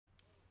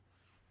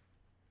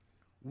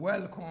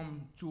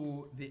Welcome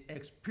to the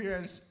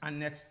Experience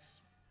Annexed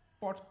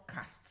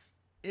podcast,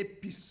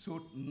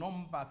 episode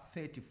number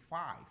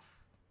 35.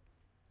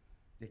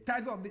 The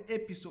title of the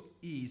episode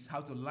is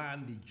How to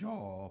Land the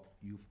Job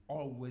You've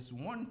Always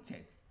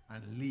Wanted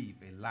and Live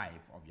a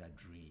Life of Your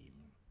Dream.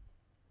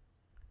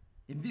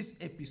 In this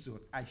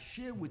episode, I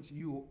share with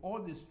you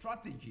all the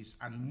strategies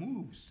and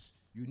moves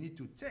you need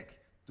to take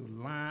to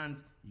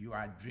land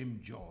your dream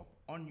job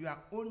on your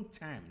own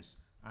terms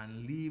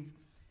and live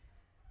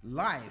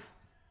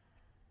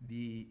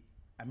the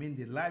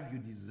life you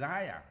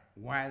desire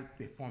while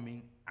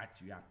performing at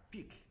your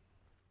peak.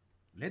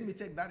 Let me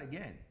take that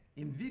again.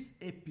 In this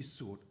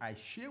episode, I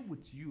share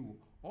with you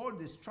all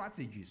the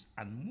strategies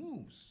and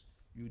moves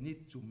you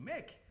need to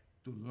make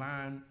to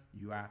land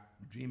your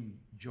dream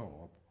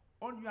job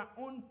on your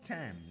own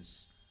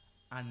terms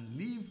and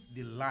live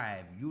the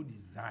life you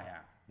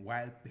desire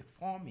while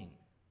performing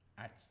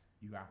at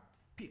your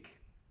peak.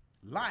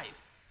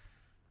 Life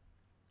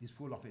is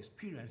full of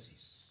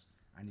experiences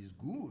and it's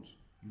good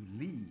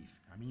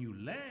you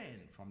learn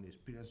from the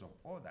experience of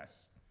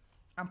others.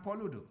 I'm Paul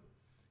Uduk,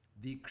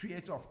 the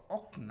creator of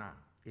Okna,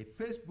 a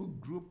Facebook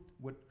group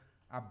with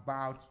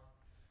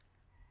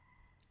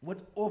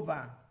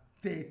over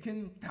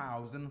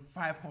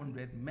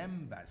 13,500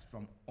 members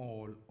from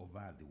all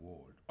over the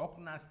world.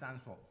 Okna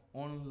stands for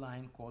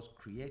Online Course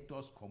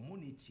Creators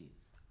Community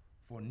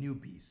for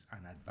newbies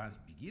and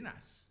advanced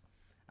beginners.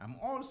 I'm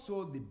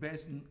also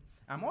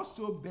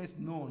best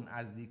known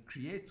as the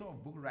creator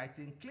of Book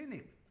Writing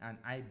Clinic and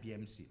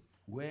IBMC,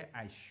 where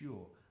I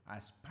show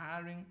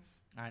aspiring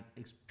and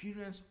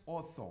experienced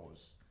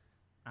authors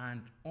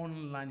and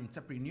online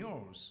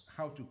entrepreneurs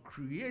how to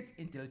create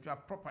intellectual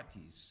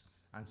properties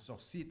and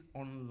succeed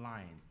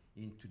online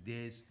in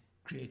today's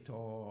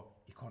creator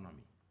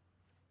economy.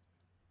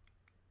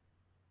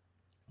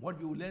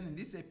 What you will learn in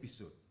this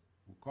episode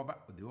will cover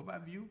the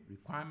overview,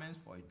 requirements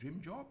for a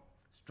dream job,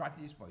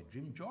 strategies for a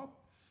dream job,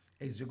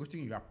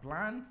 executing your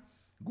plan,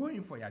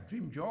 going for your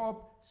dream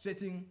job,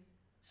 settling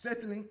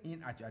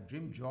in at your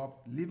dream job,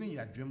 living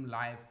your dream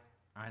life,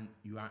 and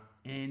your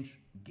end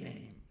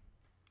game.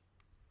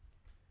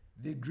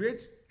 The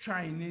great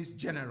Chinese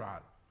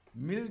general,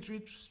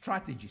 military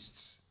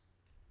strategist,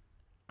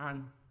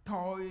 and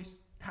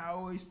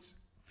Taoist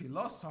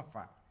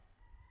philosopher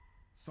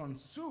Sun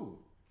Tzu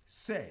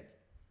said,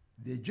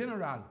 "The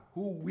general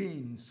who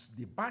wins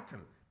the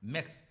battle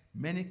makes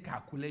many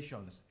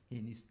calculations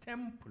in his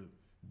temple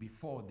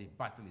before the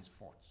battle is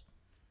fought."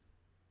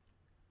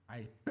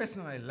 I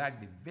personally like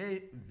the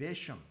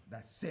version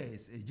that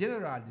says a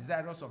general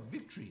desirous of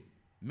victory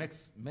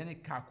makes many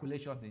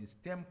calculations in his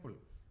temple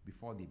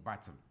before the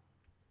battle.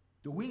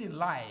 To win in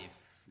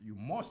life, you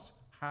must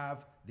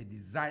have the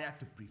desire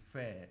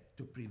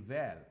to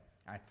prevail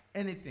at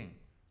anything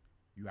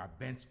you are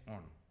bent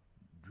on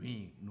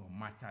doing, no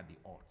matter the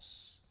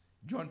odds.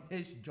 John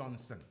H.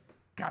 Johnson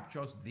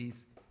captures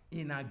this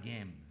inner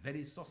game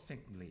very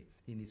succinctly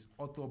in his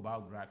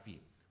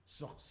autobiography,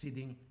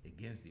 Succeeding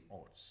Against the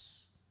Odds.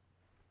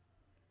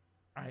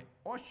 I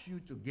urge you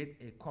to get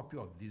a copy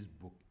of this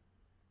book.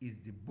 It's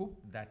the book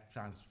that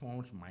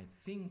transforms my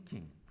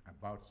thinking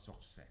about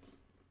success.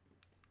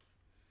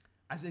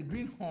 As a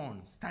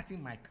greenhorn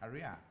starting my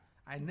career,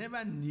 I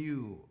never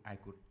knew I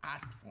could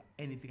ask for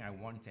anything I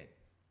wanted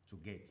to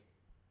get.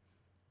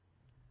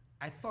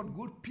 I thought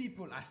good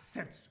people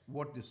accept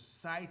what the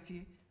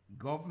society,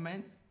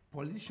 government,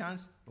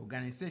 politicians,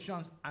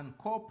 organizations, and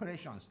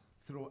corporations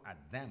throw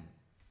at them.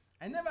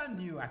 I never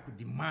knew I could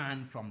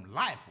demand from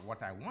life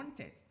what I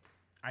wanted.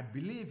 I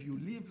believe you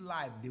live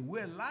life the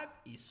way life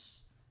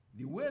is.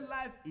 The way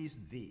life is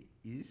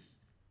this.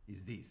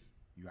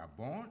 You are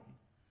born,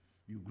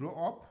 you grow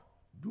up,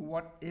 do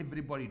what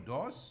everybody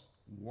does,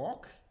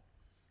 work,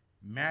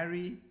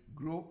 marry,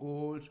 grow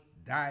old,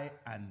 die,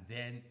 and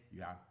then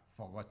you are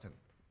forgotten,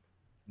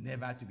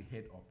 never to be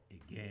heard of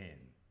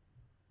again.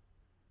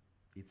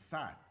 It's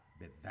sad,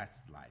 but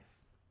that's life.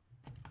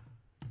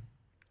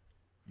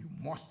 You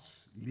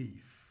must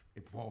live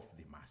above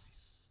the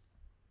masses.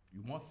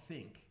 You must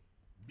think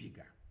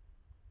bigger.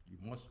 You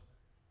must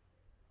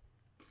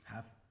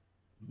have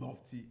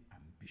lofty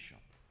ambition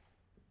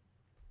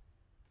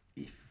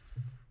if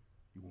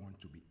you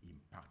want to be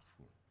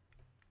impactful.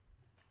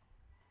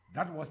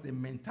 That was the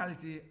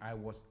mentality I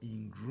was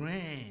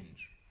ingrained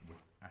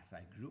with as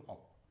I grew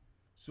up.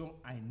 So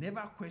I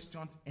never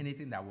questioned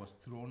anything that was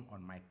thrown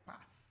on my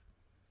path.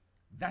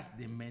 That's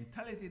the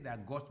mentality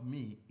that got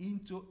me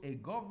into a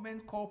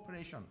government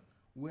corporation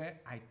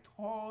where I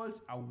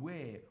toiled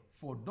away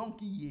for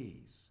donkey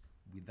years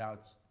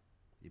without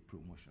a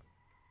promotion.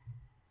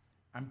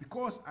 And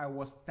because I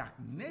was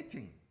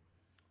stagnating,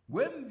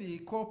 when the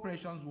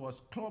corporation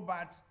was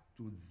clobbered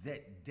to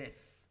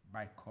death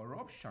by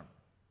corruption,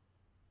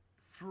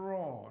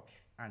 fraud,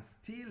 and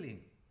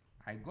stealing,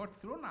 I got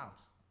thrown out.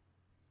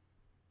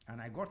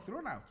 And I got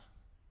thrown out.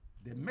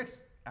 The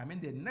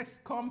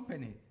next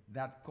company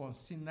that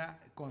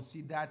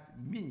considered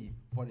me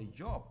for a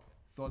job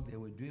thought they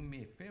were doing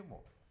me a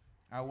favor.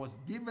 I was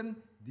given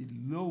the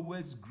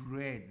lowest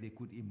grade they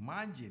could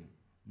imagine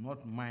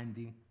not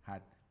minding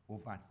had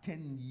over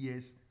 10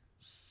 years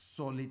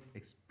solid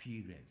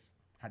experience,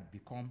 had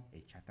become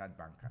a chartered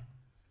banker.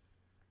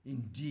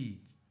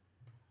 Indeed,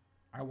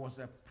 I was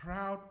a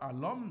proud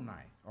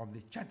alumni of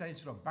the Chartered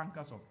Institute of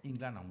Bankers of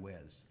England and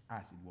Wales,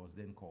 as it was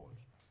then called,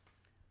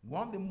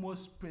 one of the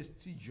most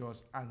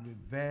prestigious and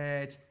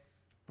revered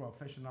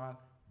professional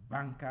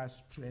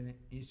bankers training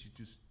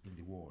institutes in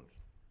the world.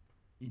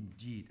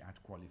 Indeed, I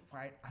had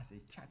qualified as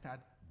a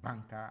chartered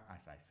banker,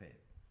 as I said,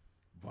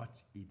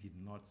 but it did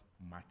not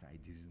matter.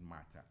 It didn't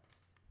matter.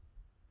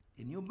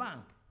 A new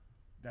bank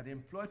that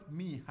employed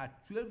me had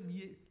 12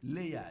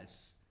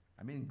 layers,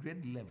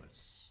 grade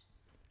levels,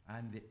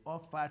 and they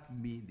offered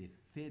me the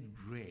third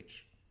grade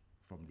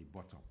from the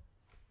bottom.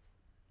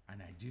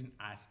 And I didn't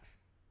ask,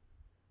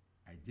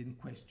 I didn't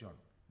question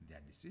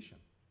their decision.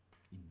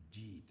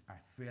 Indeed, I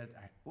felt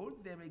I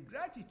owed them a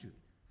gratitude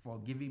for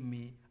giving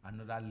me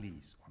another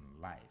lease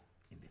on life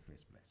in the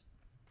first place.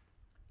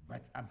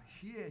 But I'm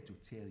here to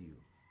tell you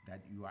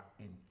that you are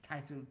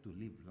entitled to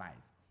live life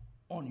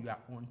on your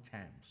own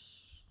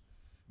terms.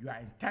 You are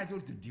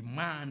entitled to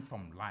demand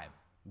from life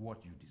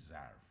what you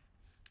deserve.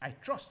 I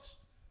trust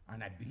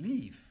and I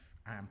believe,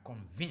 I am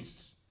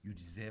convinced you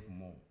deserve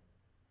more.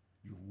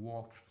 You've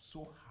worked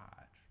so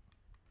hard.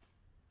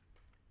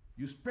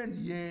 You spent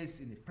years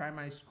in a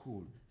primary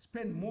school,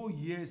 spent more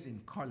years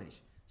in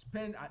college,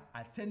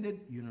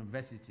 attended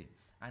university,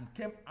 and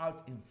came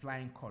out in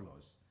flying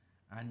colors.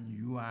 And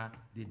you are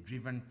the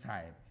driven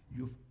type.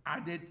 You've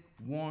added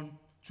 1,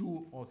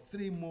 2, or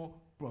 3 more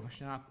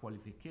professional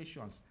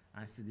qualifications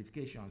and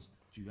certifications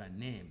to your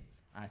name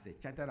as a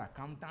chartered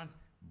accountant,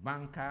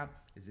 banker,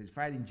 a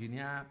certified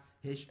engineer,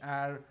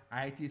 HR,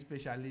 IT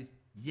specialist.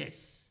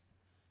 Yes,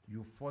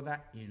 you further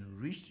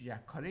enriched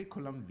your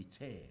curriculum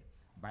vitae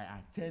by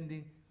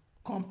attending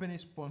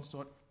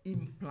company-sponsored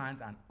implant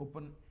and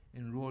open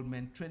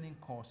enrollment training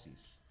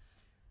courses,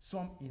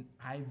 some in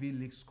Ivy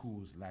League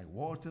schools like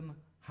Wharton,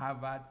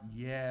 Harvard,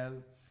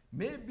 Yale.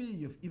 Maybe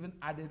you've even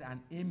added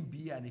an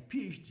MBA and a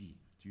PhD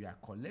to your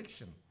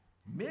collection.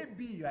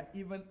 Maybe you are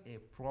even a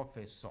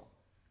professor.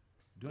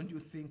 Don't you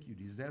think you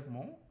deserve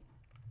more?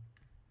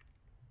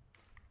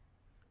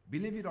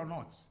 Believe it or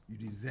not, you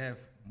deserve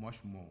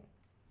much more.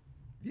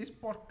 This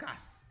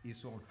podcast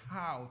is on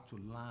how to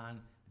land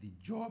the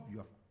job you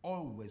have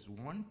always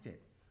wanted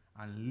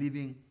and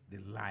living the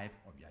life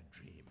of your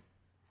dream.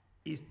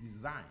 It's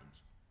designed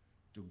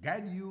to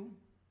guide you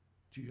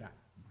to your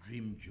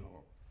dream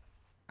job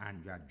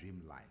and your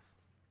dream life.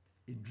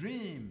 A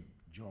dream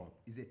job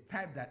is a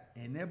type that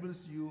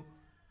enables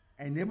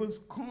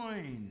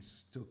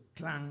coins to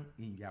clang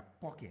in your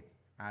pocket,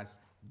 as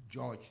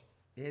George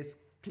S.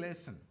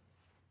 Clason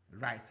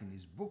writes in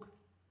his book,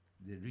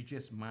 The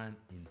Richest Man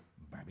in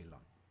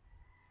Babylon.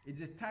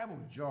 It's a type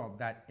of job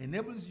that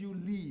enables you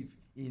live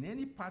in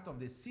any part of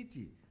the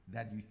city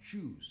that you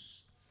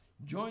choose.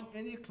 Join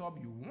any club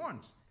you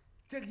want.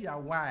 Take your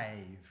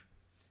wife,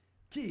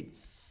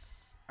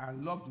 kids,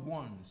 and loved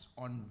ones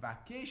on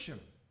vacation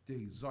to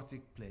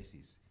exotic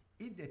places.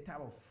 Eat the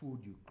type of food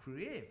you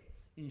crave.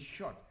 In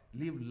short,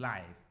 live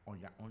life on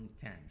your own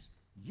terms,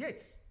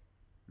 yet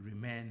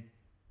remain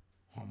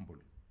humble.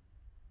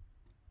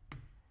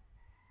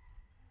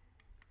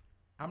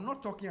 I'm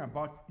not talking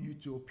about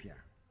utopia.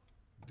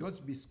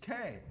 Don't be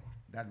scared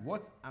that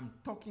what I'm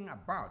talking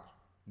about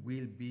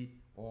will be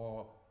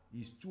or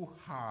is too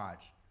hard.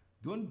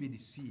 Don't be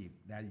deceived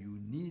that you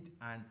need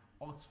an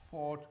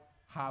Oxford,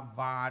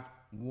 Harvard,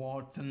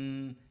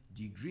 Wharton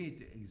degree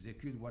to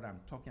execute what I'm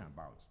talking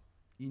about.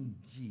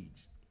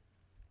 Indeed,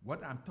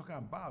 what I'm talking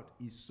about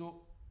is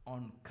so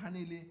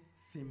uncannily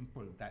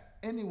simple that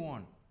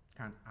anyone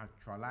can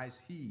actualize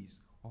his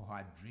or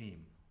her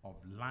dream of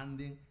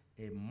landing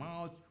a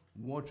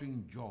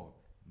mouth-watering job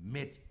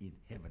made in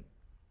heaven.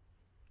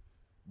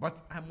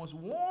 But I must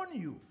warn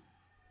you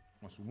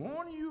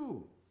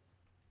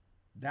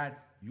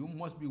that you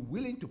must be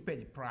willing to pay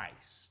the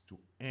price to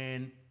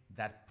earn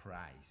that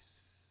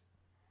price.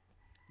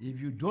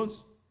 If you don't,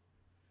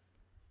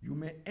 you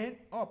may end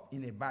up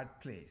in a bad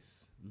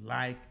place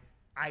like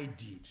I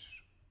did,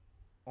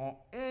 or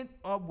end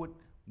up with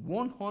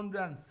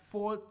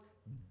 104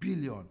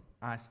 billion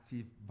as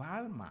Steve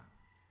Ballmer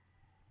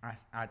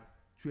as at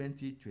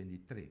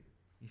 2023.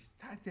 He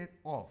started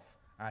off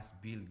as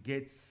Bill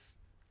Gates'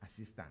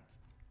 assistant.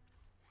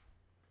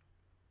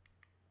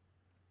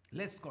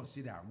 Let's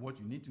consider what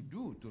you need to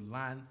do to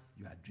land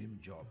your dream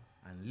job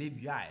and live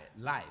your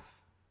life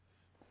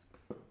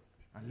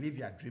and live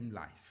your dream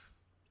life.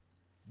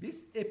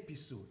 This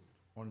episode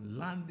on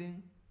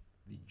landing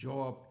the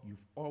job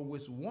you've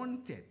always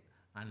wanted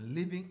and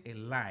living a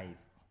life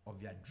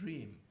of your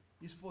dream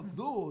is for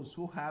those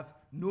who have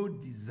no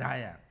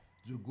desire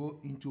to go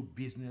into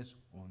business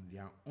on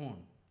their own.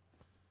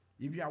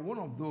 If you are one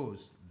of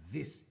those,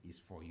 this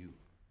is for you.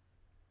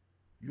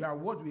 You are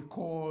what we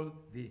call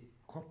the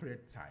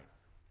corporate type,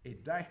 a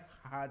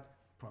die-hard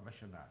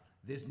professional.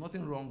 There's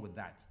nothing wrong with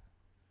that.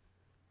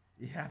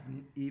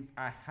 If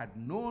I had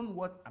known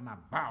what I'm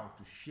about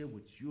to share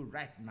with you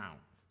right now,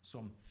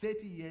 some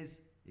 30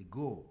 years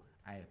ago,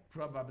 I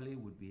probably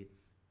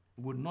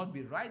would not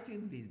be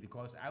writing this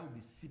because I would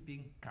be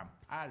sipping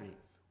Campari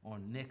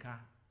on Necker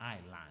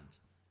Island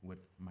with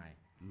my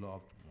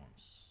loved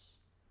ones.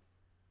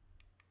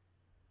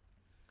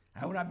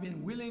 I would have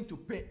been willing to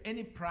pay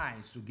any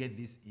price to get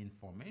this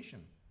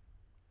information,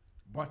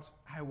 but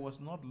I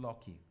was not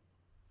lucky.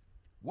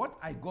 What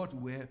I got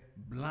were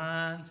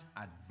bland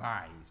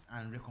advice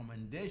and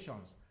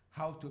recommendations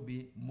how to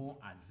be more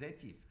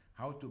assertive,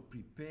 how to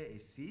prepare a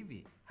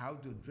CV, how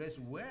to dress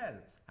well,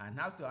 and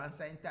how to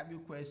answer interview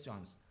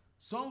questions.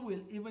 Some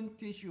will even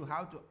teach you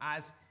how to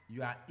ask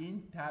your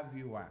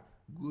interviewer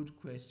good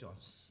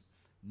questions.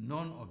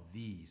 None of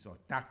these or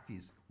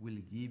tactics will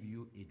give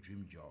you a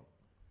dream job.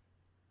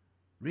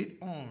 Read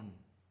on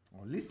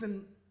or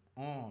listen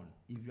on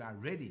if you are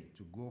ready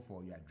to go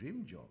for your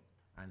dream job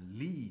and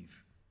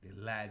live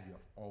the life you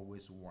have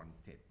always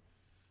wanted.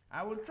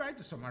 I will try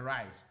to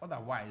summarize,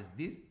 otherwise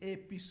this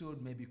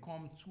episode may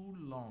become too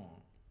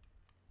long.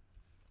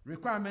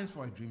 Requirements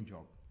for a dream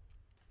job.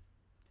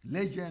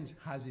 Legend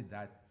has it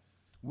that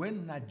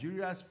when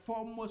Nigeria's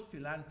foremost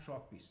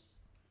philanthropist,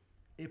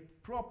 a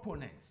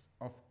proponent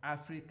of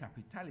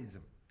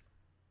Afro-capitalism,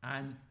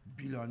 and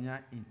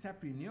billionaire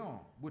entrepreneur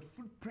with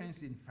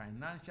footprints in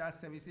financial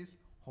services,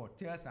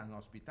 hotels and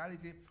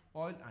hospitality,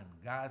 oil and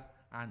gas,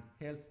 and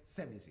health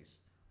services,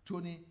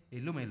 Tony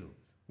Elumelu,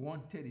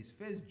 wanted his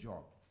first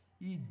job.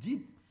 He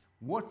did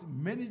what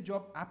many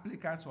job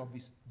applicants of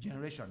his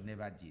generation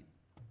never did.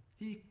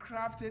 He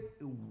crafted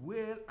a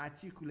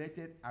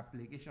well-articulated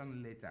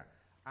application letter,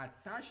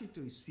 attached it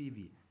to his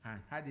CV, and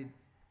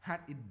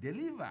had it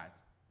delivered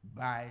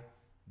by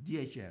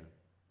DHL.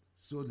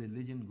 So the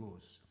legend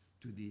goes,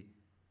 to the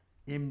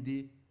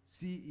MD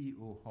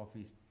CEO of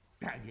his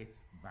Target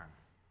Bank.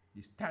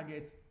 This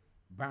Target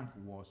Bank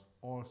was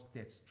All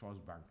States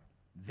Trust Bank,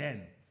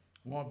 then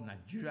one of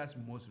Nigeria's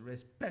most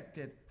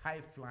respected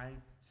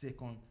high-flying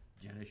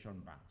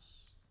second-generation banks.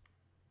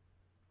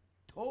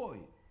 Toy,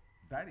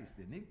 that is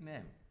the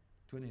nickname,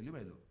 Tony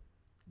Lumelo,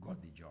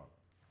 got the job.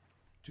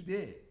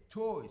 Today,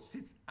 Toy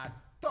sits at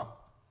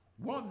top,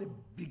 one of the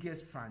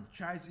biggest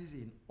franchises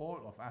in all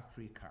of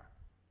Africa,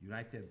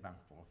 United Bank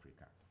for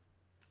Africa,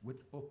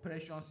 with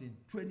operations in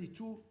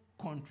 22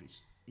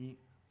 countries,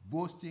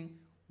 boasting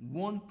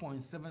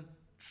 $1.7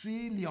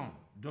 trillion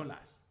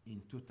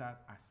in total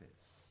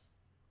assets.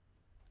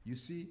 You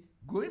see,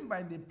 going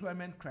by the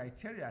employment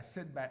criteria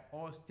set by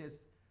all states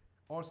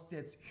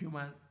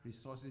Human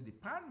Resources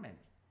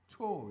Department,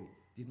 Toy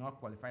did not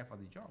qualify for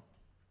the job.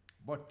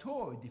 But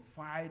Toy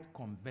defied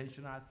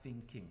conventional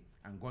thinking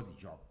and got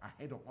the job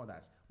ahead of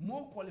others,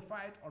 more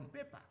qualified on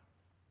paper,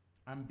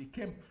 and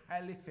became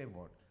highly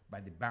favored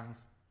by the bank's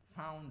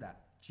founder,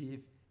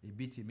 Chief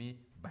Ebitimi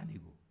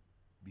Banigo,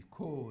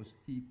 because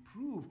he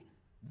proved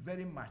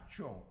very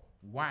mature,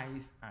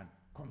 wise, and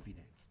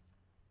confident.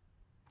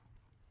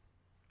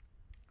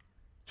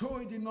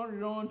 Toy did not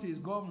run to his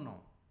governor,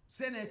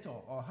 senator,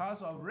 or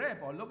House of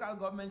Rep, or local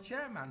government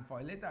chairman for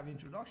a letter of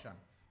introduction.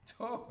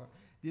 Toy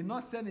did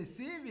not send a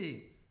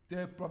CV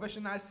to a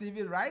professional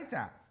CV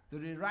writer to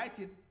rewrite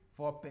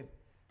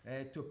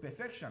it to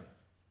perfection.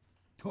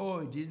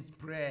 Toy didn't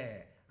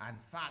pray and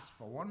fast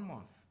for 1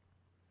 month.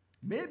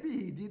 Maybe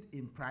he did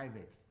in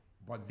private,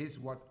 but this is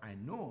what I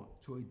know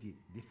Toy did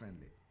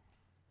differently.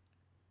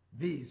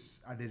 These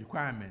are the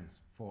requirements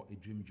for a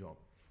dream job.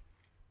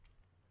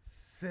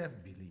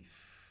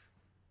 Self-belief,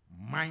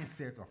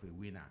 mindset of a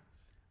winner,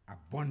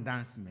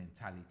 abundance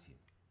mentality.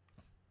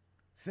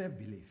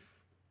 Self-belief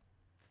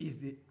is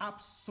the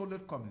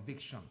absolute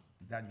conviction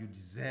that you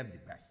deserve the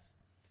best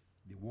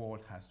the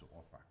world has to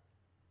offer.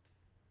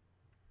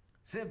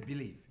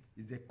 Self-belief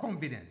is the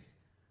confidence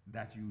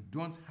that you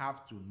don't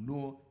have to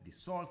know the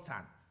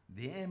sultan,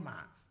 the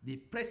emir, the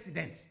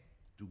president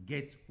to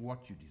get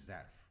what you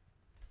deserve.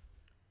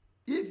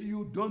 If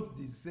you don't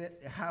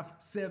have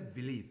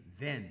self-belief,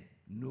 then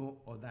no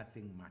other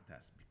thing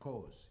matters,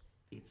 because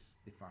it's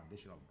the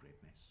foundation of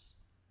greatness.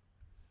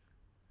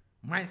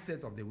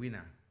 Mindset of the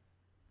winner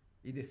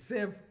is a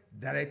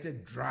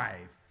self-directed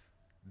drive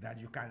that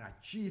you can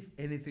achieve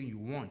anything you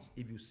want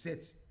if you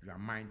set your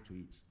mind to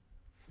it.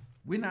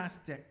 Winners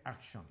take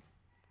action,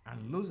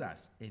 and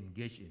losers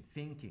engage in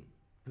thinking,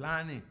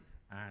 planning,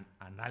 and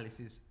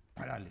analysis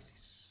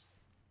paralysis.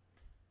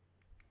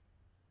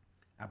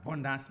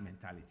 Abundance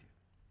mentality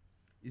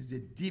is the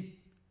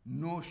deep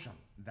notion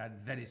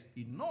that there is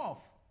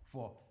enough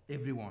for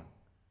everyone,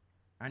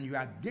 and you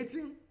are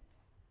getting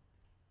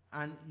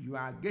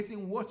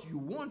what you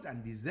want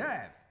and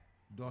deserve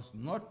does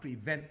not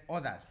prevent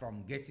others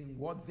from getting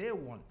what they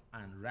want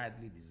and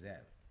rightly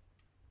deserve.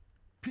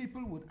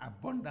 People with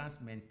abundance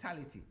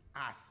mentality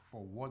ask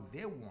for what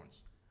they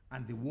want,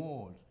 and the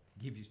world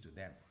gives it to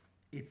them.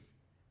 It's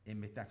a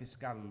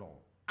metaphysical law.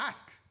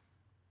 Ask,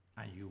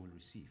 and you will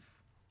receive.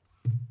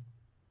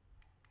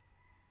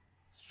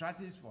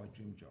 Strategies for a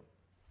dream job.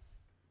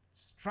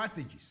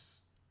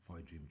 Strategies for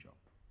a dream job.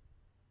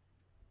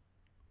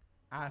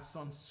 As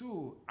Sun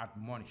Tzu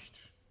admonished,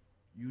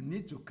 you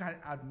need to carry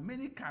out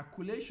many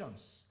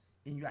calculations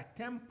in your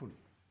temple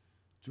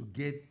to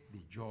get the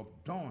job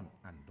done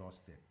and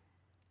dusted.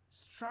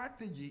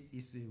 Strategy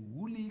is a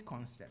woolly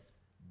concept,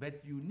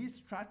 but you need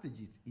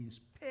strategies in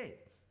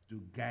spades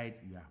to guide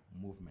your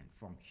movement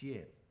from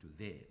here to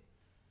there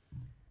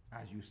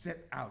as you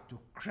set out to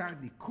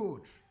crack the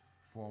code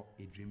for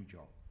a dream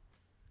job.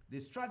 The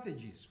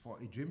strategies for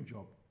a dream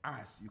job,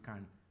 as you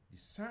can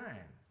discern,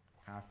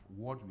 have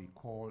what we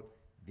call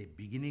the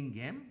beginning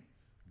game,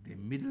 the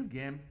middle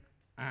game,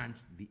 and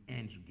the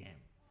end game.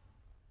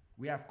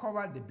 We have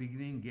covered the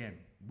beginning game,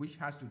 which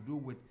has to do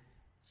with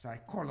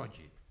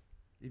psychology.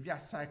 If your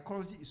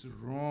psychology is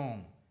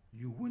wrong,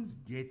 you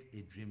won't get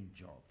a dream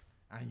job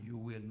and you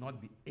will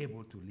not be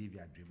able to live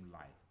your dream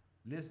life.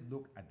 Let's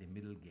look at the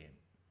middle game.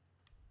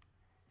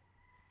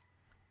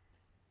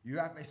 You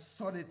have a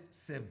solid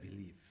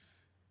self-belief.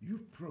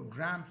 You've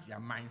programmed your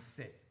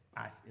mindset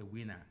as a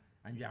winner,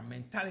 and your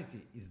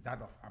mentality is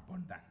that of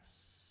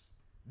abundance.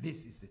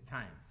 This is the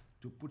time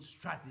to put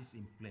strategies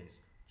in place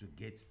to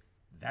get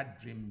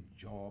that dream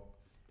job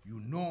you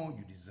know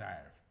you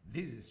deserve.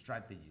 These are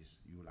strategies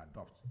you will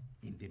adopt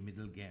in the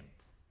middle game.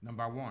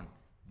 Number one,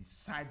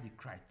 decide the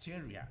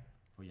criteria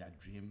for your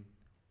dream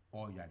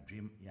or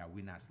your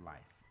winner's life.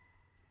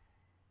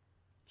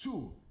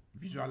 Two,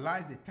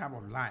 visualize the type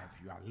of life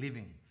you are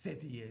living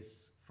 30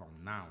 years from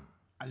now.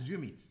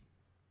 Assume it.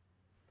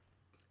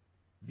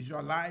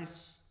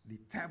 Visualize the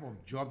type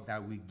of job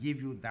that will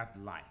give you that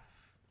life.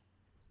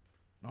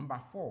 Number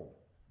four,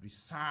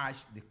 research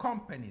the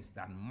companies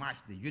that match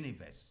the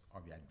universe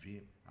of your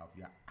dream, of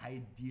your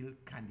ideal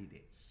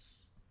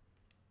candidates.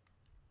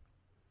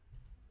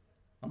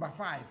 Number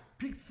five,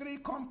 pick 3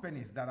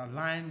 companies that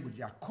align with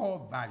your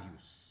core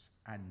values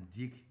and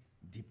dig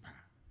deeper.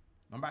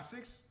 Number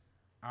 6,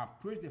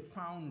 approach the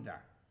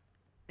founder,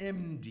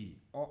 MD,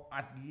 or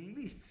at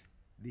least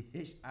the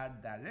HR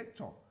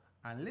director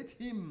and let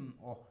him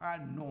or her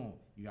know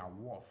your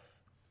worth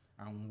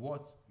and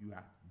what you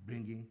are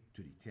bringing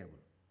to the table.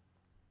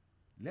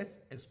 Let's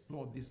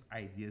explore these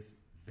ideas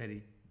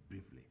very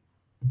briefly.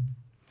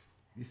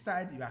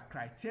 Decide your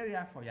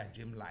criteria for your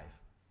dream life.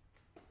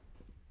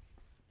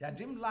 Your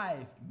dream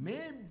life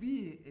may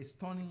be a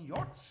stunning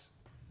yacht,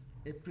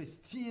 a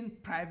pristine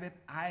private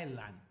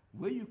island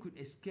where you could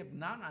escape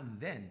now and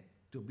then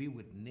to be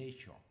with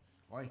nature,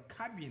 or a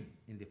cabin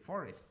in the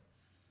forest,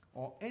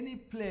 or any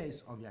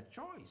place of your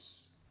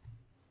choice.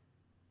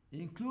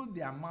 Include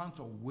the amount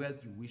of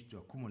wealth you wish to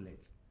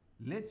accumulate.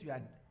 Let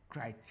your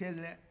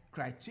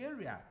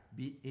criteria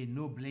be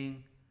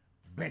ennobling,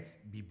 but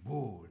be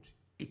bold.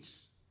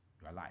 It's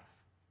your life.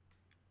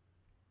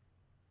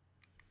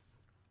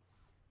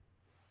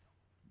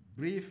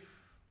 Brief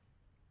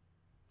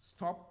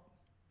stop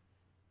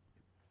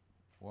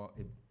for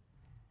an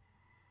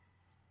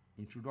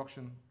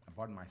introduction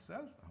about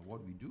myself and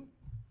what we do.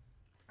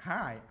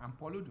 Hi, I'm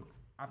Paul Uduk.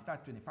 After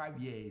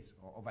 25 years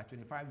or over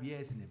 25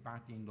 years in the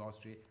banking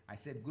industry, I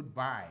said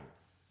goodbye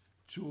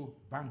to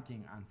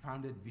banking and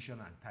founded Vision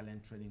and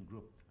Talent Training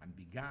Group and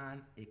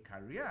began a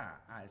career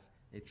as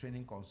a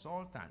training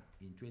consultant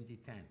in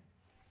 2010.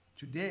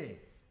 Today,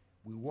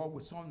 we work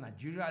with some of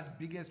Nigeria's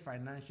biggest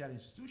financial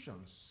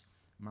institutions,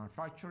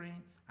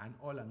 manufacturing and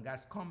oil and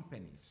gas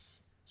companies,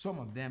 some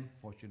of them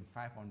Fortune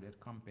 500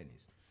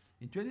 companies.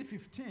 In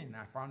 2015,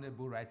 I founded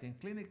Bull Writing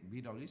Clinic,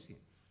 BWC,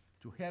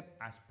 to help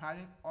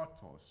aspiring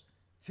authors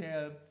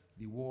tell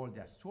the world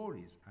their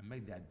stories and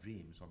make their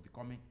dreams of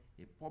becoming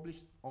a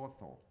published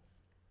author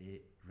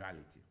a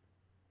reality.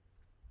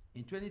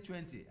 In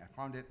 2020, I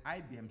founded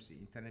IBMC,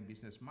 Internet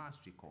Business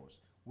Mastery course,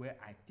 where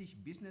I teach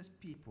business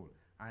people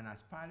and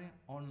aspiring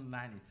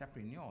online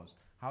entrepreneurs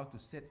how to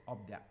set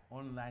up their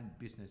online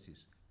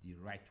businesses the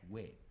right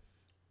way.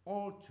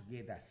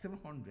 Altogether,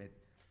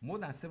 more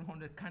than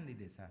 700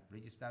 candidates have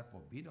registered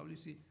for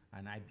BWC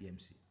and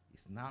IBMC.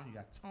 It's now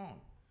your turn.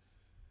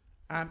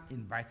 I'm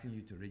inviting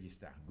you to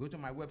register. Go to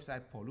my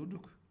website,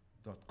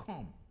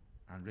 pauluduk.com,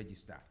 and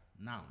register.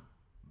 Now,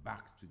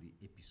 back to the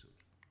episode.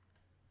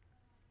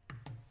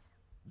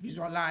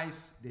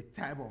 Visualize the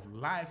type of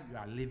life you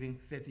are living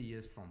 30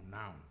 years from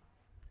now.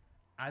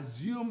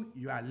 Assume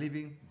you are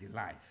living the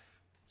life.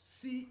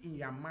 See in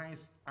your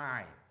mind's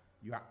eye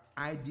your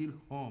ideal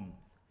home,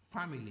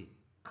 family,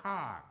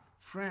 car,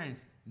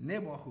 friends,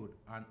 neighborhood,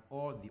 and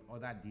all the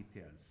other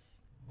details.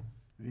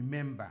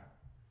 Remember,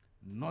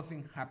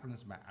 nothing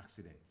happens by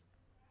accident.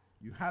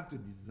 You have to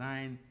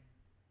design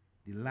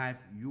the life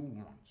you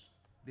want.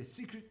 The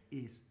secret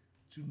is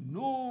to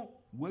know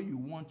where you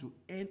want to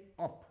end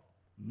up,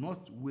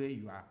 not where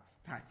you are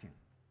starting.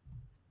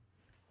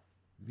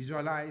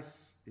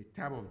 Visualize the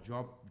type of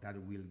job that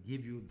will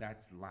give you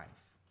that life.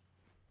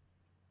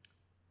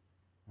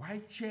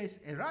 Why chase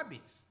a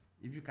rabbit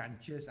if you can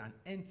chase an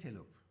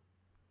antelope?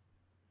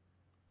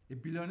 A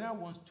billionaire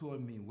once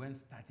told me, when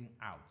starting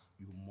out,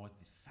 you must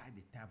decide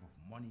the type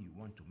of money you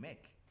want to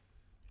make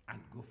and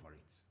go for it.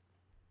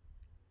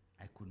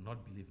 I could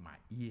not believe my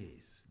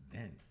ears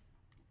then.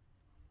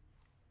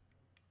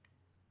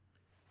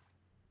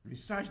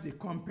 Research the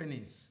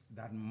companies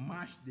that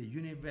match the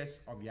universe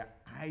of your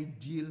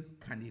ideal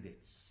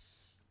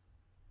candidates.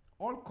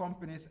 All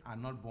companies are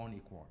not born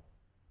equal.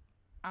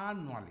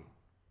 Annually,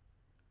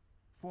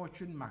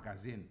 Fortune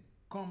magazine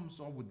comes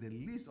up with the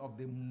list of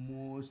the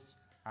most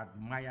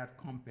admired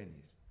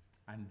companies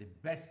and the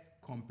best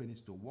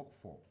companies to work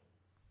for.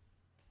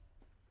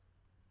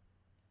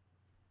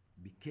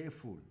 Be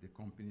careful the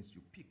companies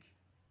you pick.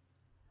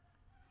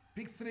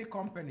 Pick 3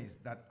 companies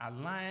that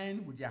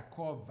align with your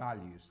core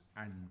values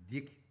and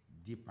dig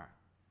deeper.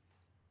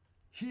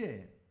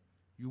 Here,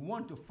 you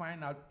want to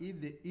find out if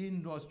the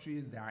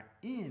industries they are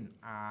in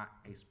are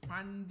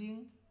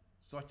expanding,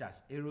 such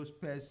as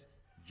aerospace,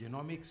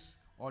 genomics,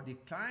 or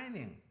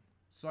declining,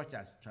 such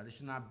as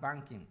traditional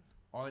banking,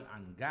 oil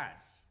and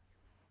gas.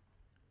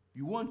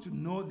 You want to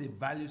know the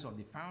values of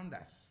the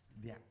founders,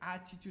 their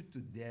attitude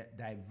to their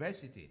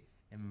diversity,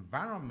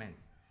 environment,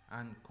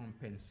 and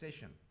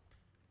compensation.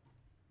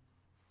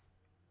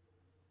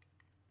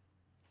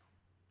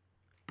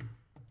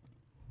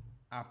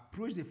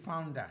 Approach the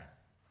founder,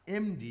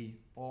 MD,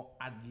 or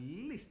at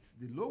least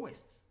the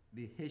lowest,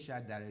 the HR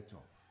director,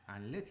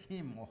 and let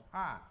him or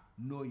her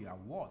know your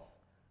worth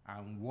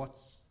and what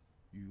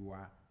you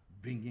are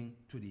bringing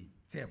to the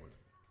table.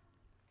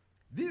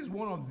 This is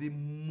one of the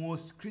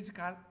most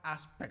critical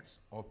aspects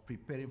of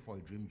preparing for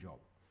a dream job.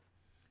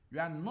 You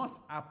are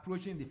not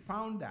approaching the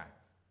founder,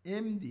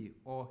 MD,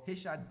 or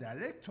HR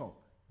director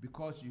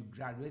because you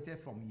graduated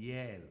from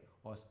Yale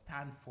or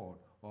Stanford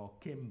or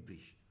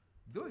Cambridge,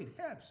 though it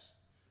helps,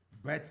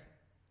 but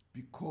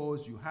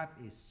because you have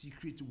a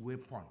secret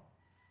weapon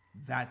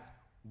that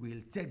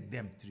will take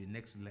them to the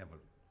next level.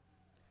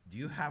 Do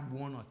you have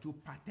 1 or 2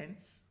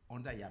 patents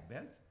under your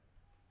belt?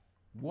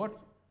 What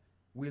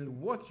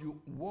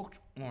you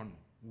worked on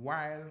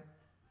while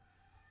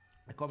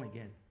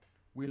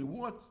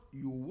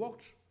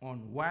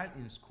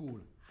in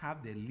school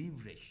have the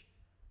leverage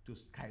to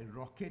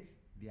skyrocket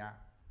their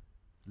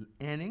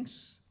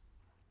earnings?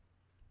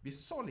 Be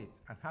solid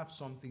and have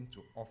something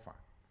to offer.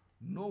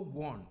 No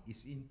one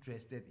is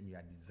interested in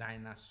your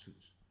designer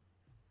suits.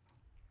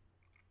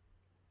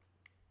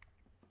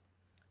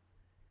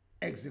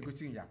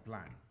 Executing your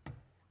plan.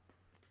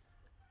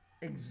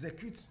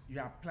 Execute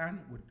your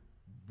plan with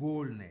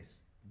boldness,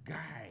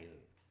 guile,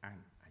 and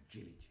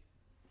agility.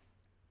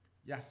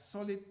 Your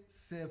solid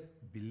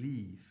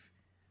self-belief,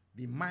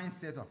 the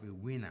mindset of a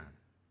winner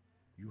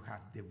you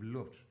have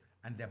developed,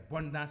 and the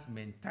abundance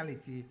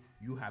mentality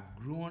you have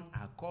grown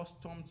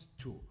accustomed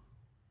to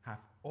have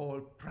all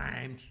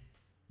primed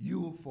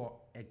you for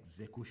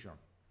execution.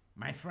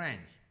 My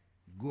friend,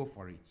 go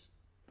for it.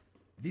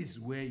 This is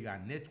where your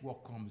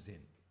network comes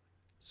in.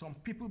 Some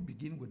people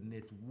begin with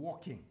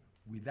networking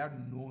without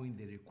knowing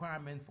the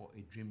requirement for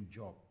a dream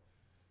job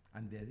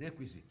and the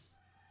requisites,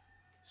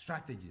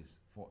 strategies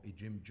for a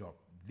dream job.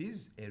 This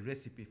is a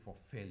recipe for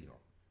failure,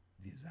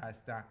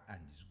 disaster, and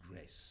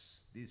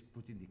disgrace. This is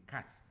putting the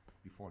cat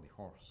before the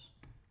horse.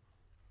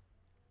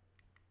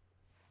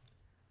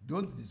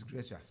 Don't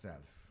disgrace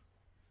yourself,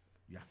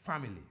 your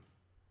family,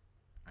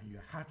 and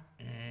your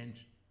hard-earned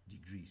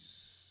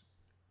degrees.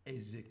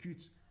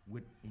 Execute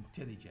with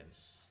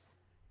intelligence.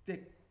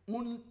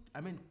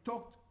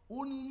 Talk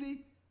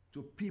only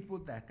to people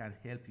that can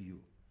help you.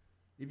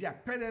 If your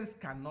parents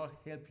cannot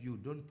help you,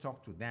 don't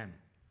talk to them.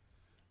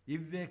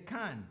 If they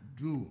can,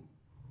 do.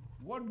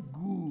 What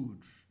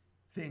good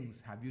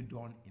things have you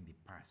done in the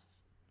past?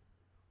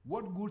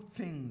 What good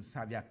things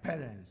have your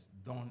parents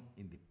done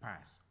in the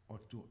past,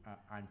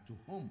 and to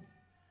whom?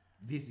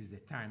 This is the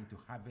time to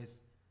harvest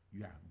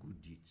your good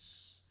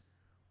deeds.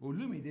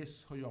 Olumide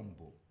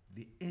Soyombo,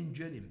 the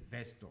angel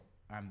investor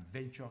and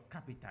venture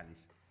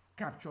capitalist,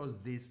 captures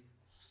this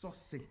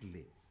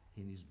succinctly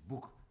in his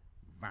book,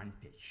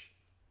 Vantage.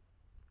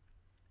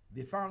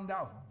 The founder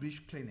of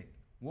Bridge Clinic,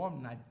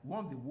 one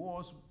of the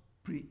world's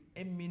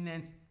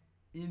preeminent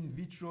in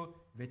vitro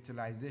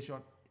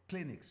fertilization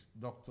clinics,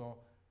 Dr.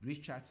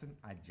 Richardson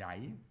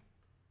Ajayi,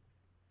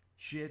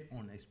 shared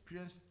on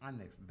Experience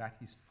Annex that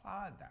his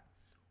father,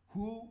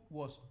 who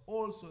was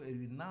also a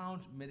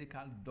renowned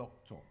medical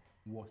doctor,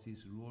 was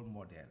his role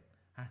model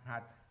and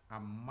had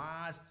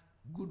amassed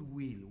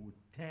goodwill with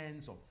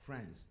tens of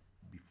friends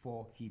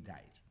before he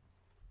died.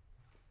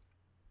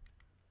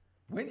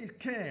 When it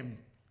came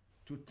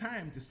to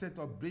time to set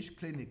up Bridge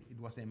Clinic, it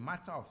was a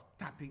matter of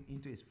tapping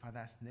into his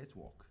father's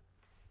network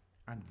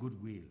and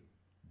goodwill,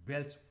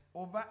 built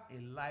over a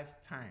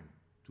lifetime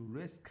to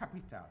raise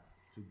capital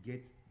to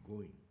get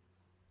going.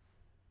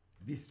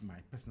 This is my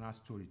personal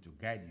story to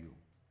guide you.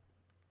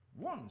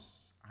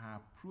 Once I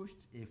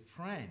approached a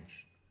friend,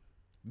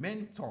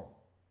 mentor,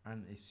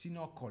 and a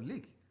senior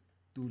colleague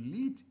to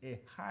lead a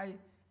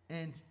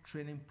high-end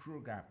training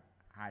program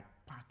I had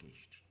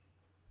packaged.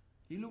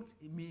 He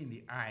looked me in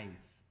the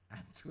eyes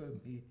and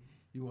told me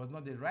he was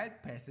not the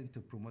right person to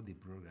promote the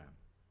program.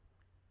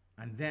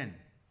 And then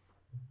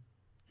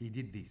he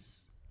did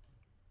this.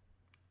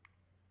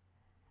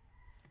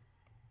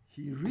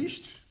 He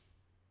reached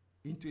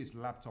into his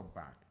laptop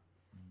bag,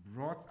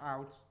 brought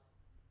out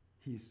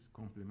his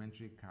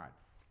complimentary card,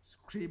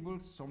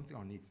 scribbled something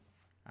on it,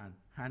 and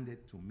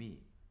handed to me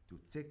to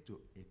take to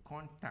a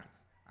contact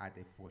at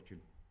a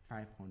Fortune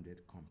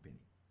 500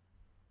 company.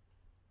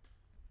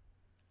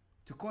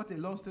 To cut a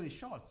long story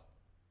short,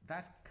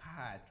 that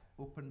card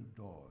opened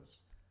doors.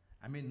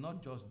 I mean,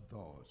 not just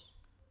doors,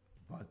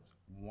 but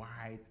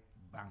wide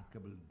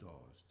bankable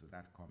doors to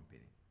that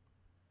company.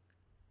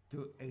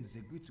 To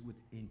execute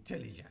with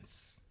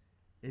intelligence.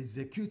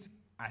 Execute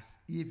as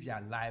if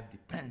your life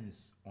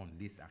depends on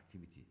this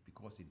activity,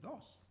 because it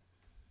does.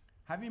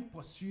 Having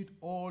pursued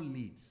all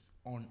leads,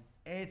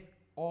 unearthed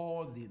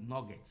all the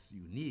nuggets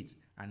you need,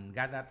 and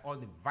gathered all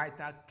the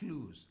vital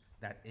clues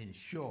that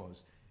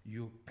ensures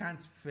you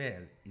can't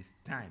fail, it's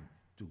time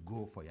to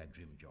go for your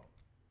dream job.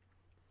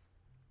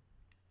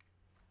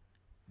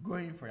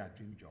 Going for your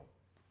dream job.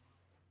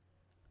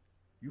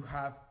 You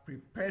have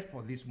prepared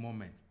for this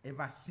moment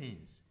ever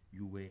since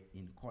you were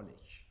in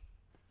college.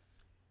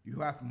 You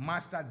have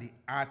mastered the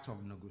art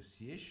of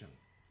negotiation.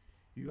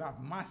 You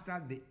have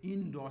mastered the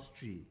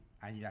industry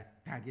and your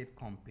target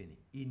company.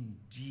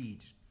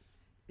 Indeed,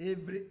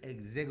 every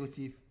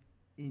executive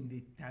in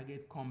the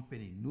target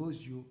company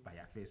knows you by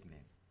your first name.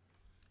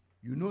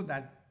 You know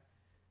that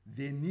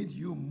they need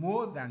you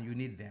more than you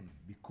need them,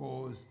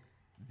 because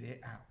they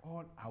are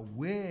all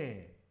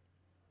aware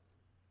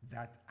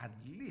that at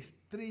least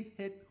 3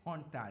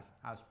 headhunters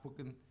have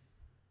spoken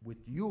with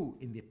you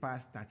in the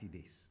past 30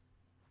 days.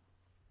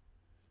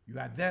 You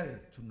are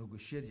there to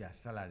negotiate your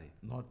salary,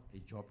 not a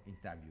job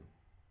interview.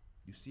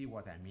 You see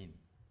what I mean?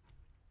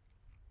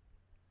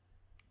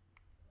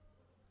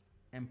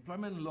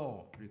 Employment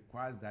law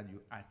requires that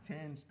you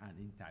attend an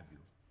interview.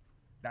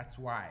 That's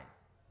why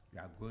you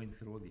are going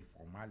through the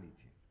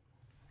formality.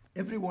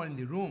 Everyone in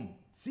the room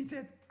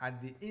seated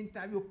at the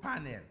interview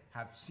panel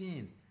have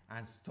seen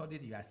and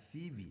studied your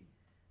CV.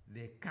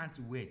 They can't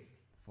wait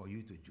for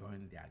you to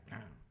join their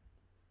gang.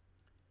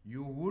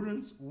 You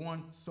wouldn't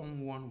want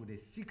someone with a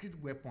secret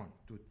weapon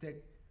to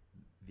take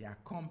their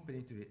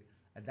company to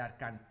that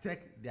can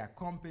take their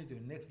company to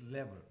the next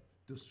level,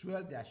 to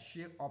swell their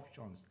share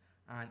options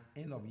and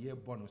end-of-year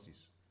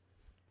bonuses.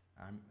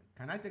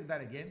 Can I take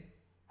that again?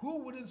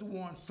 Who wouldn't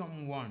want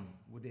someone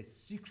with a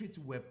secret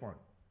weapon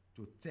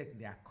to take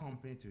their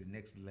company to the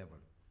next level,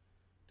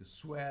 to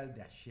swell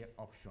their share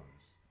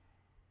options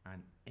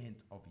and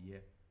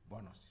end-of-year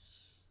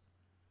bonuses?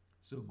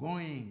 So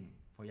going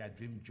for your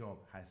dream job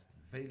has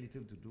very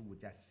little to do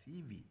with your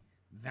CV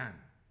than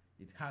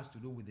it has to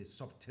do with the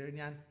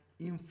subterranean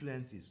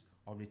influences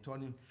of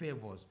returning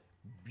favors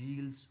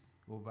built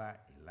over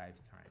a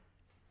lifetime.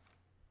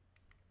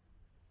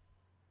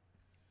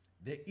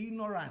 The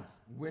ignorance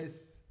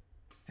wastes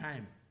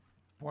time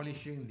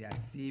polishing their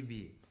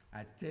CV,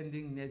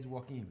 attending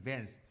networking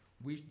events,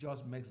 which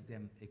just makes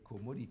them a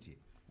commodity.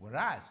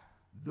 Whereas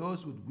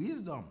those with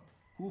wisdom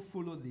who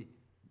follow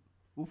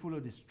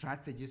the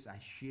strategies I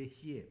share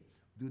here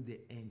do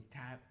the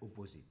entire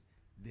opposite.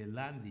 They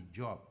land the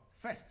job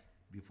first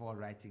before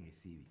writing a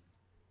CV.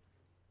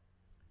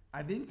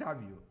 At the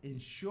interview,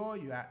 ensure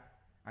you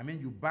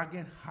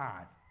bargain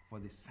hard for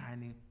the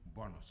signing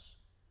bonus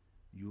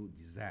you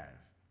deserve,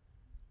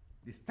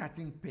 the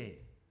starting pay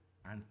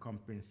and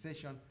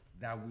compensation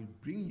that will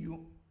bring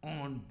you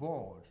on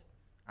board,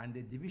 and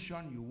the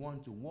division you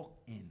want to work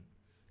in,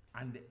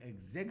 and the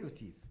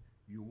executive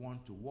you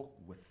want to work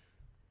with.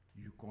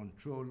 You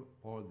control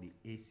all the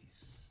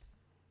aces.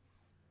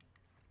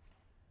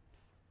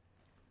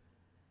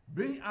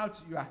 Bring out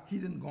your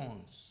hidden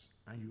guns,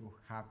 and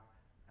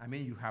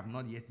you have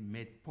not yet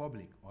made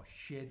public or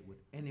shared with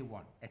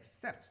anyone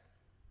except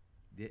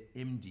the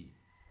MD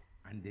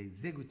and the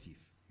executive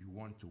you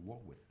want to work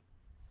with.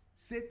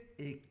 Set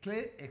a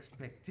clear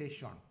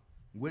expectation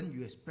when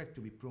you expect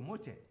to be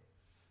promoted.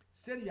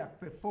 Set your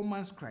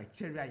performance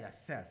criteria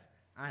yourself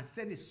and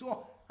set it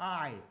so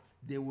high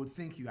they will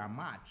think you are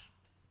mad.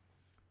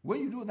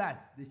 When you do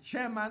that, the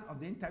chairman of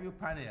the interview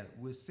panel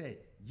will say,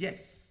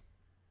 "Yes,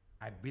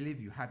 I believe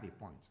you have a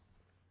point."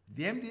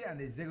 The MD and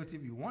the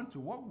executive you want to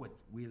work with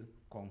will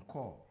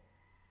concur.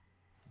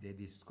 The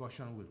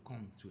discussion will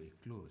come to a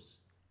close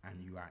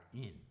and you are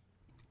in.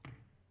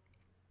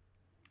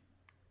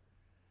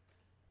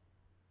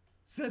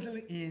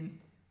 Settling in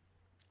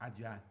at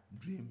your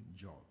dream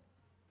job.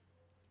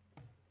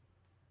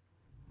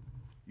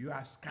 You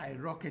have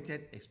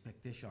skyrocketed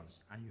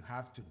expectations and you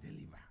have to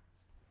deliver.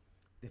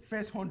 The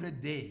first 100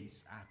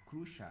 days are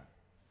crucial.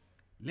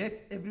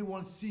 Let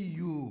everyone see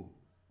you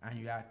and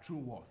your true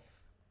worth.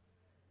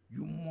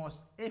 You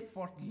must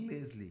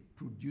effortlessly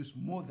produce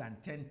more than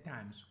 10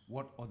 times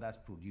what others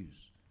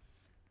produce.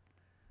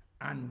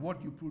 And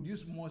what you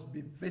produce must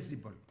be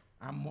visible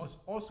and must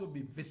also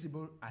be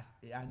visible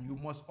you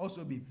must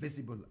also be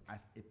visible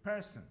as a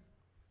person.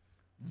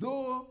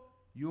 Though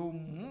you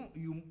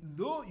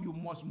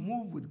must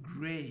move with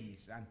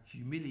grace and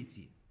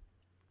humility,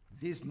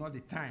 this is not the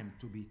time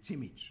to be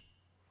timid.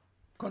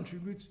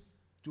 Contribute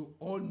to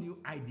all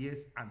new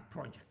ideas and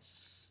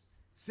projects.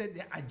 Set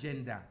the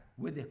agenda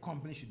where the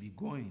company should be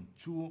going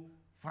 2,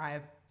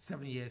 5,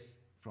 7 years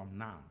from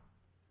now.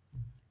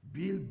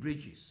 Build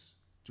bridges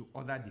to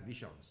other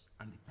divisions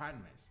and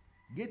departments.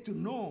 Get to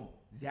know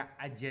their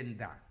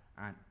agenda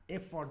and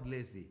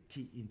effortlessly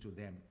key into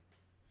them.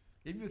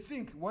 If you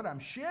think what I'm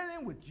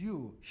sharing with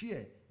you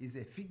here is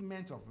a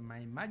figment of my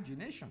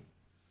imagination,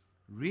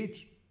 read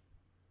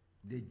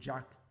the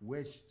Jack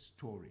Welch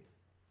story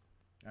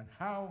and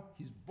how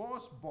his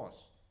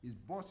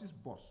boss's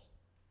boss,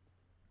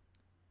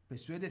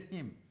 persuaded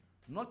him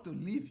not to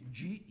leave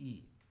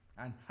GE,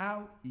 and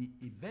how he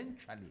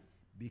eventually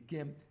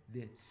became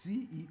the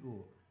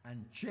CEO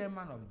and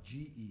chairman of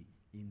GE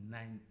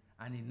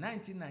and in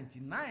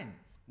 1999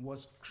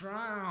 was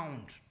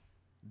crowned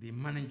the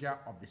manager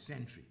of the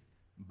century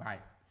by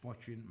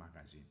Fortune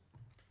magazine.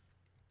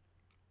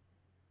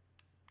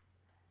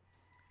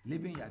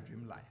 Living your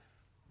dream life.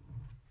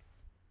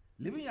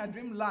 Living your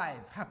dream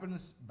life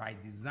happens by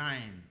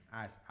design,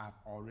 as I've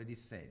already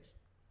said.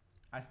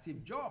 As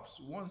Steve Jobs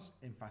once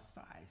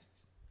emphasized,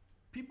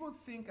 people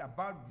think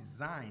about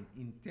design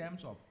in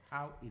terms of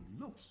how it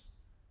looks,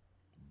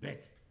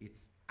 but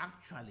it's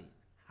actually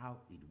how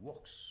it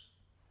works.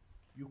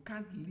 You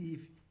can't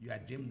live your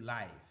dream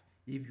life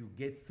if you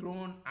get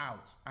thrown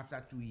out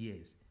after 2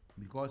 years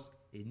because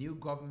a new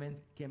government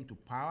came to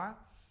power,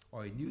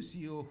 or a new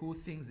CEO who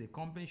thinks the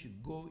company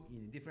should go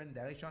in a different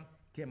direction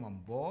came on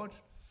board.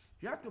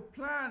 You have to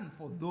plan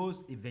for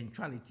those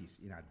eventualities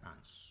in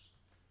advance.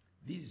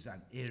 This is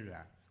an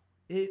area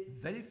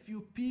very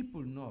few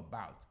people know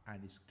about,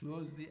 and it's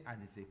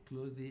a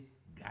closely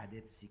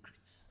guarded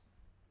secret.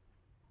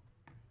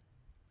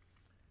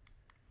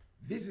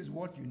 This is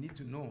what you need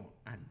to know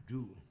and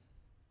do.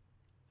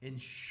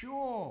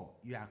 Ensure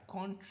your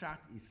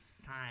contract is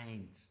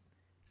signed,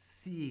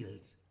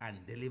 sealed,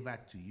 and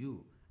delivered to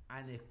you,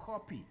 and a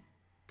copy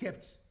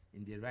kept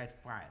in the right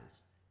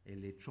files,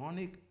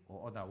 electronic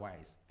or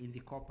otherwise, in the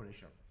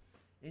corporation.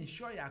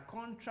 Ensure your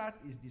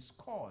contract is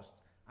discussed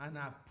and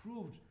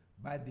approved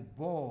by the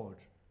board,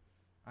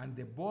 and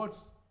the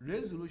board's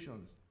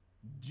resolutions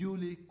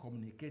duly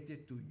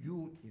communicated to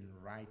you in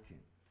writing.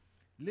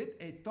 Let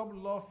a top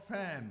law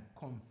firm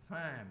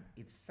confirm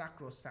it's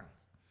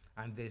sacrosanct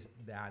and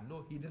there are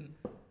no hidden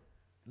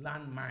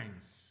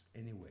landmines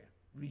anywhere.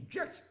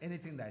 Reject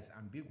anything that is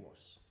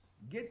ambiguous.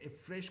 Get a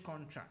fresh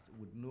contract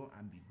with no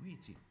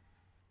ambiguity.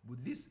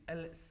 With this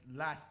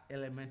last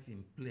element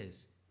in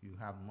place, you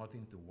have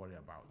nothing to worry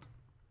about.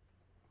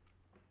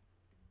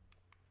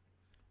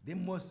 The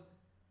most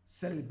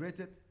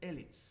celebrated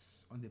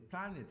elites on the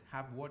planet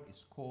have what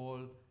is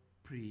called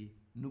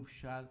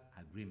prenuptial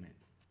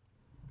agreements.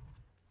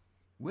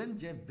 When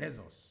Jeff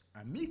Bezos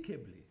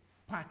amicably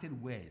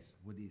parted ways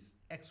with his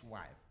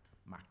ex-wife,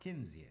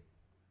 Mackenzie,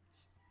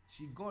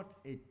 she got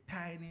a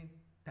tiny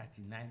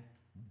 $39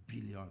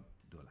 billion.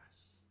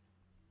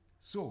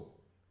 So,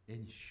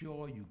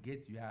 ensure you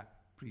get your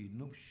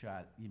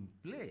prenuptial in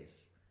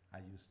place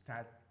as you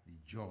start the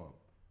job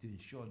to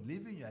ensure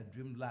living your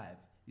dream life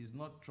is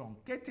not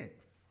truncated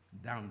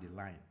down the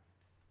line.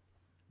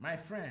 My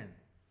friend,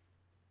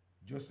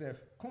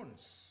 Joseph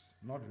Kuntz,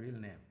 not real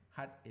name,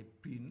 had a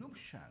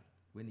prenuptial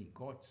when he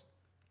got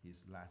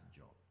his last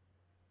job.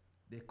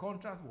 The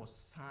contract was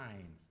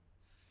signed,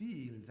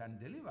 sealed, and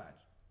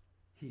delivered.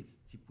 He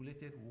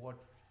stipulated what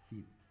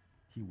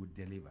he would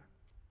deliver.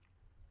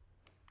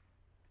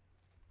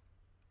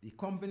 The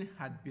company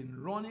had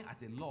been running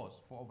at a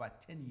loss for over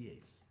 10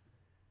 years,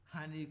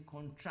 and he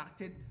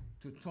contracted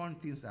to turn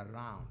things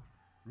around,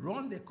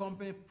 run the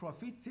company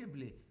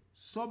profitably,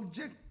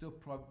 subject to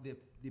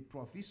the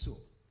proviso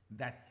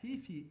that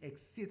if he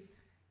exceeds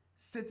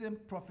certain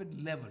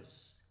profit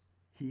levels,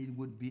 he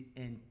would be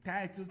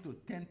entitled to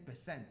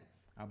 10%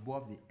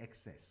 above the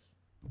excess.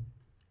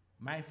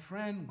 My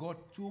friend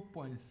got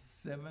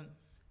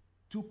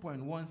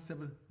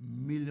 $2.17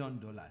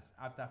 million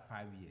after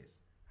 5 years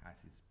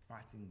as his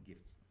parting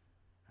gift,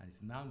 and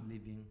is now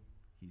living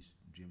his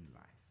dream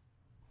life.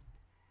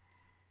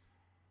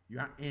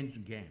 Your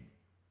end game.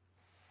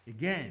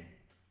 Again,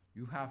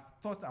 you have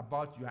thought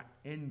about your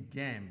end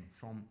game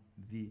from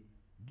the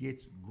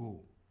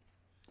get-go.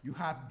 You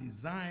have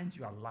designed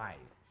your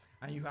life,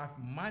 and you have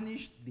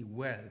managed the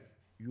wealth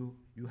you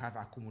have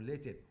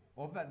accumulated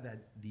over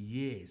the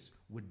years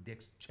with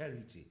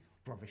dexterity,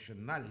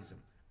 professionalism,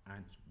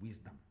 and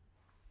wisdom.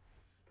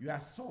 You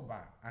are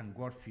sober and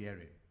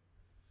God-fearing.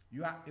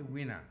 You are a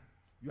winner.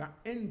 Your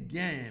end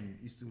game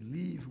is to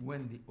leave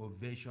when the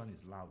ovation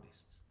is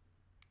loudest.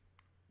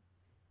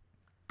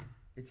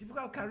 A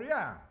typical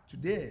career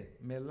today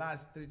may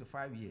last 3 to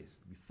 5 years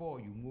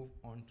before you move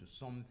on to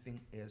something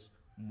else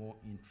more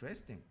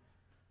interesting.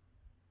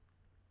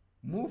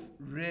 Move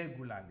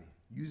regularly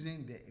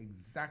using the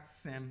exact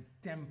same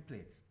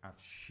templates I've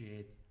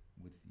shared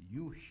with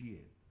you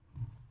here.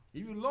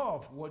 If you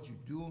love what you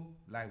do,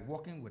 like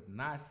working with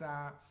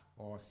NASA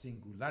or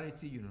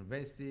Singularity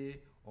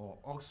University or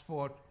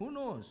Oxford, who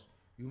knows?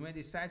 You may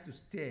decide to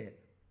stay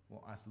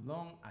for as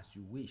long as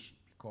you wish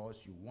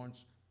because you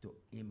want to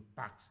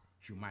impact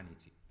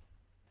humanity.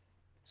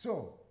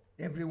 So,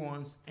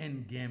 everyone's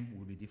end game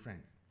will be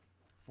different.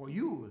 For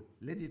you,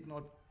 let it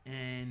not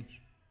end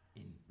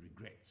in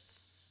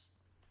regrets.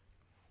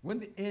 When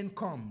the end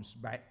comes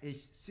by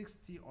age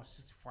 60 or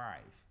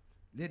 65,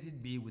 let it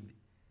be with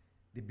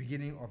the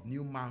beginning of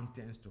new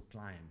mountains to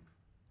climb.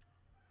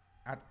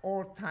 At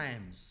all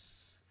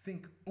times,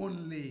 think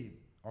only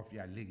of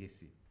your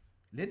legacy.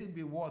 Let it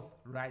be worth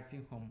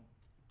writing home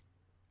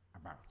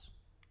about.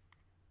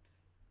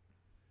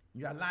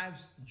 Your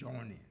life's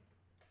journey,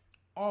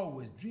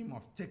 always dream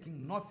of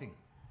taking nothing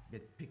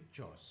but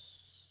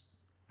pictures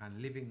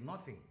and leaving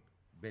nothing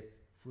but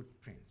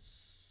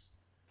footprints.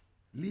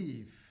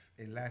 Live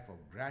a life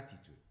of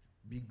gratitude.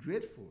 Be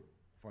grateful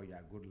for your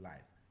good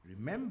life.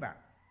 Remember,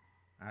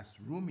 as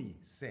Rumi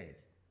said,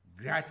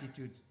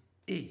 gratitude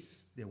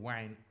is the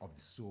wine of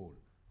the soul.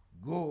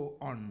 Go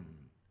on,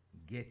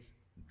 get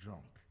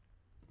drunk.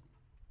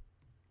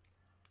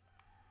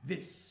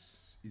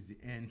 This is the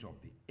end of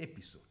the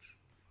episode.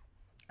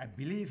 I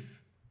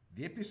believe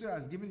the episode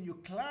has given you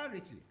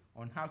clarity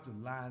on how to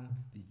land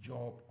the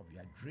job of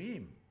your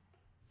dream.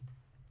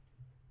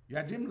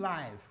 Your dream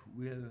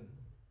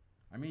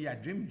your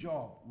dream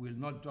job will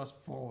not just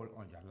fall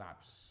on your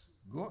laps.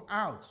 Go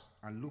out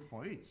and look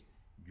for it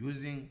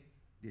using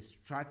the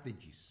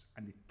strategies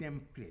and the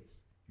templates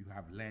you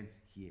have learned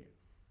here.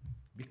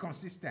 Be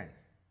consistent,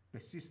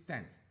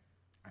 persistent,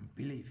 and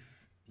believe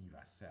in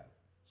yourself.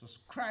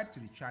 Subscribe to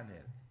the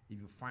channel if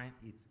you find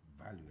it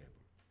valuable.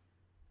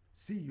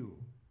 See you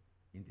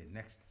in the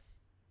next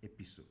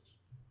episode.